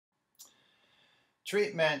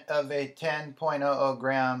Treatment of a 10.00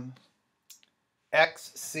 gram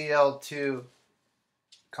XCl2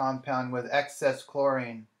 compound with excess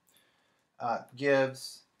chlorine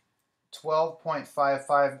gives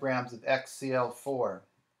 12.55 grams of XCl4.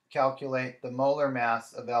 Calculate the molar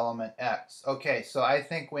mass of element X. Okay, so I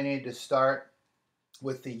think we need to start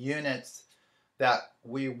with the units that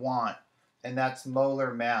we want, and that's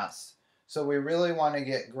molar mass. So we really want to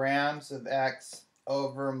get grams of X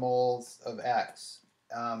over moles of X.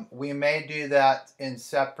 We may do that in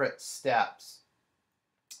separate steps.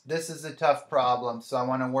 This is a tough problem, so I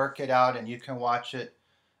want to work it out, and you can watch it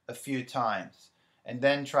a few times and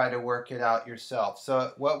then try to work it out yourself.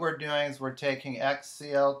 So what we're doing is we're taking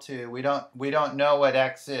XCl2. We don't know what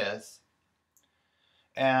X is,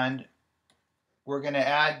 and we're going to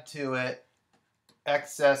add to it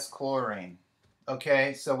excess chlorine.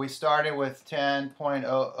 Okay, so we started with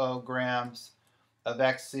 10.00 grams of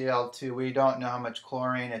XCl2. We don't know how much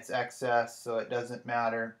chlorine, it's excess, so it doesn't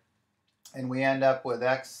matter. And we end up with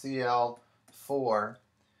XCl4,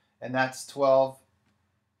 and that's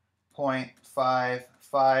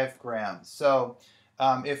 12.55 grams. So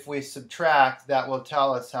if we subtract, that will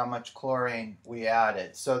tell us how much chlorine we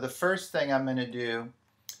added. So the first thing I'm going to do,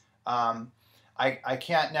 I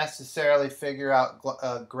can't necessarily figure out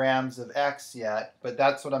grams of X yet, but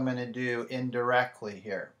that's what I'm going to do indirectly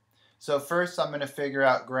here. So first I'm going to figure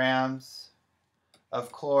out grams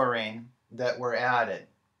of chlorine that were added.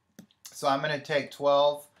 So I'm going to take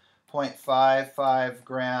 12.55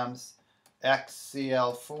 grams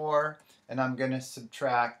XCl4, and I'm going to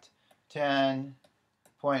subtract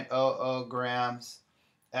 10.00 grams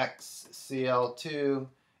XCl2,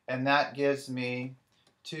 and that gives me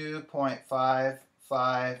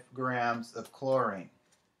 2.55 grams of chlorine.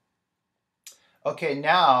 Okay,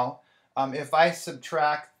 now if I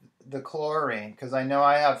subtract the chlorine, because I know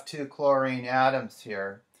I have 2 chlorine atoms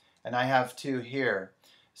here, and I have 2 here.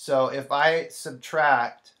 So if I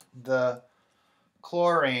subtract the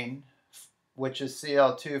chlorine, which is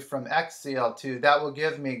Cl2, from XCl2, that will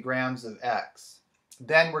give me grams of X.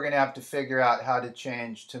 Then we're going to have to figure out how to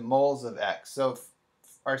change to moles of X. So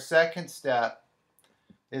our second step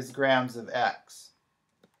is grams of X.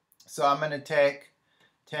 So I'm going to take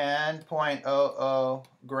 10.00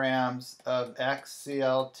 grams of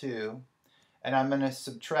XCl2, and I'm going to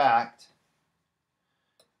subtract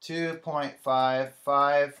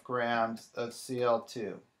 2.55 grams of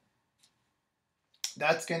Cl2.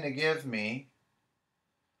 That's going to give me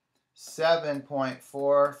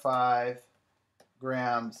 7.45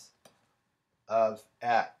 grams of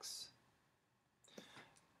X.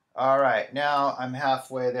 All right, now I'm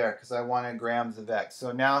halfway there because I wanted grams of X.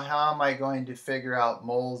 So now how am I going to figure out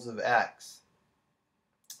moles of X?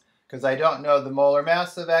 Because I don't know the molar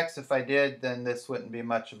mass of X. If I did, then this wouldn't be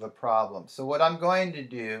much of a problem. So what I'm going to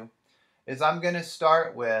do is I'm going to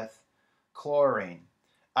start with chlorine.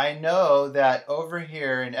 I know that over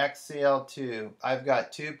here in XCl2, I've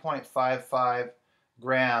got 2.55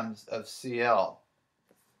 grams of Cl.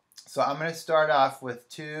 So I'm going to start off with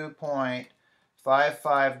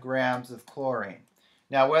 2.55 grams of chlorine.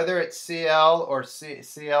 Now whether it's Cl or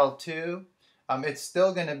Cl2, it's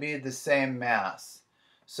still going to be the same mass.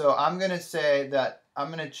 So I'm going to say that I'm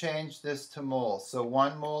going to change this to moles. So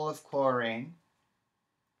 1 mole of chlorine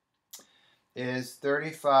is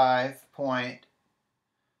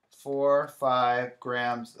 35.45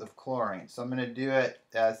 grams of chlorine. So I'm going to do it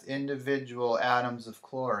as individual atoms of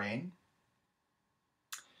chlorine.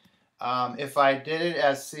 If I did it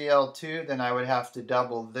as Cl2, then I would have to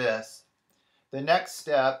double this. The next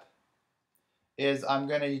step is I'm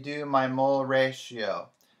going to do my mole ratio.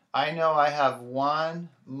 I know I have 1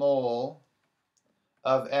 mole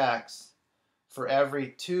of X for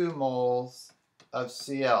every 2 moles of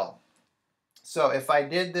Cl. So if I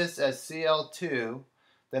did this as Cl2,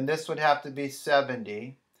 then this would have to be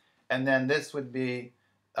 70, and then this would be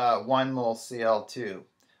 1 mole Cl2.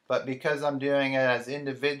 But because I'm doing it as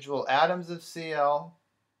individual atoms of Cl,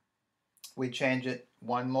 we change it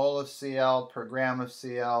 1 mole of Cl per gram of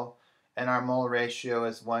Cl, and our mole ratio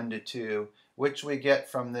is 1 to 2, which we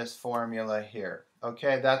get from this formula here.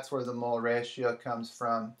 Okay, that's where the mole ratio comes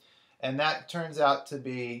from, and that turns out to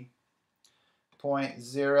be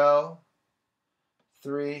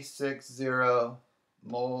 0.0360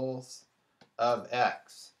 moles of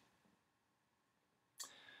X.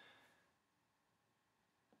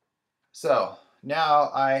 So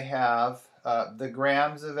now I have the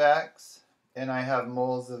grams of X and I have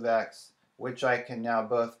moles of X, which I can now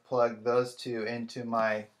both plug those two into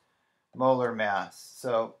my molar mass.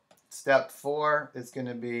 So step 4 is going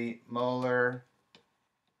to be molar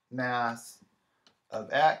mass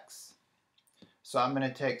of X. So I'm going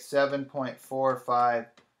to take 7.45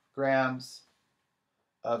 grams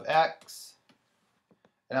of X,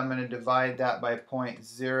 and I'm going to divide that by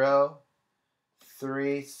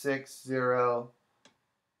 0.0360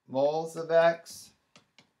 moles of X,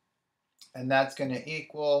 and that's going to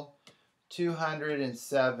equal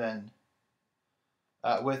 207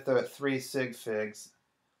 with the 3 sig figs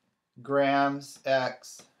grams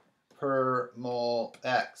X per mole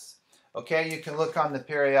X. Okay, you can look on the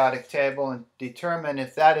periodic table and determine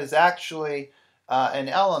if that is actually an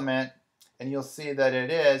element, and you'll see that it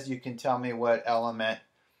is. You can tell me what element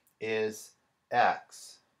is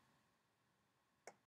X.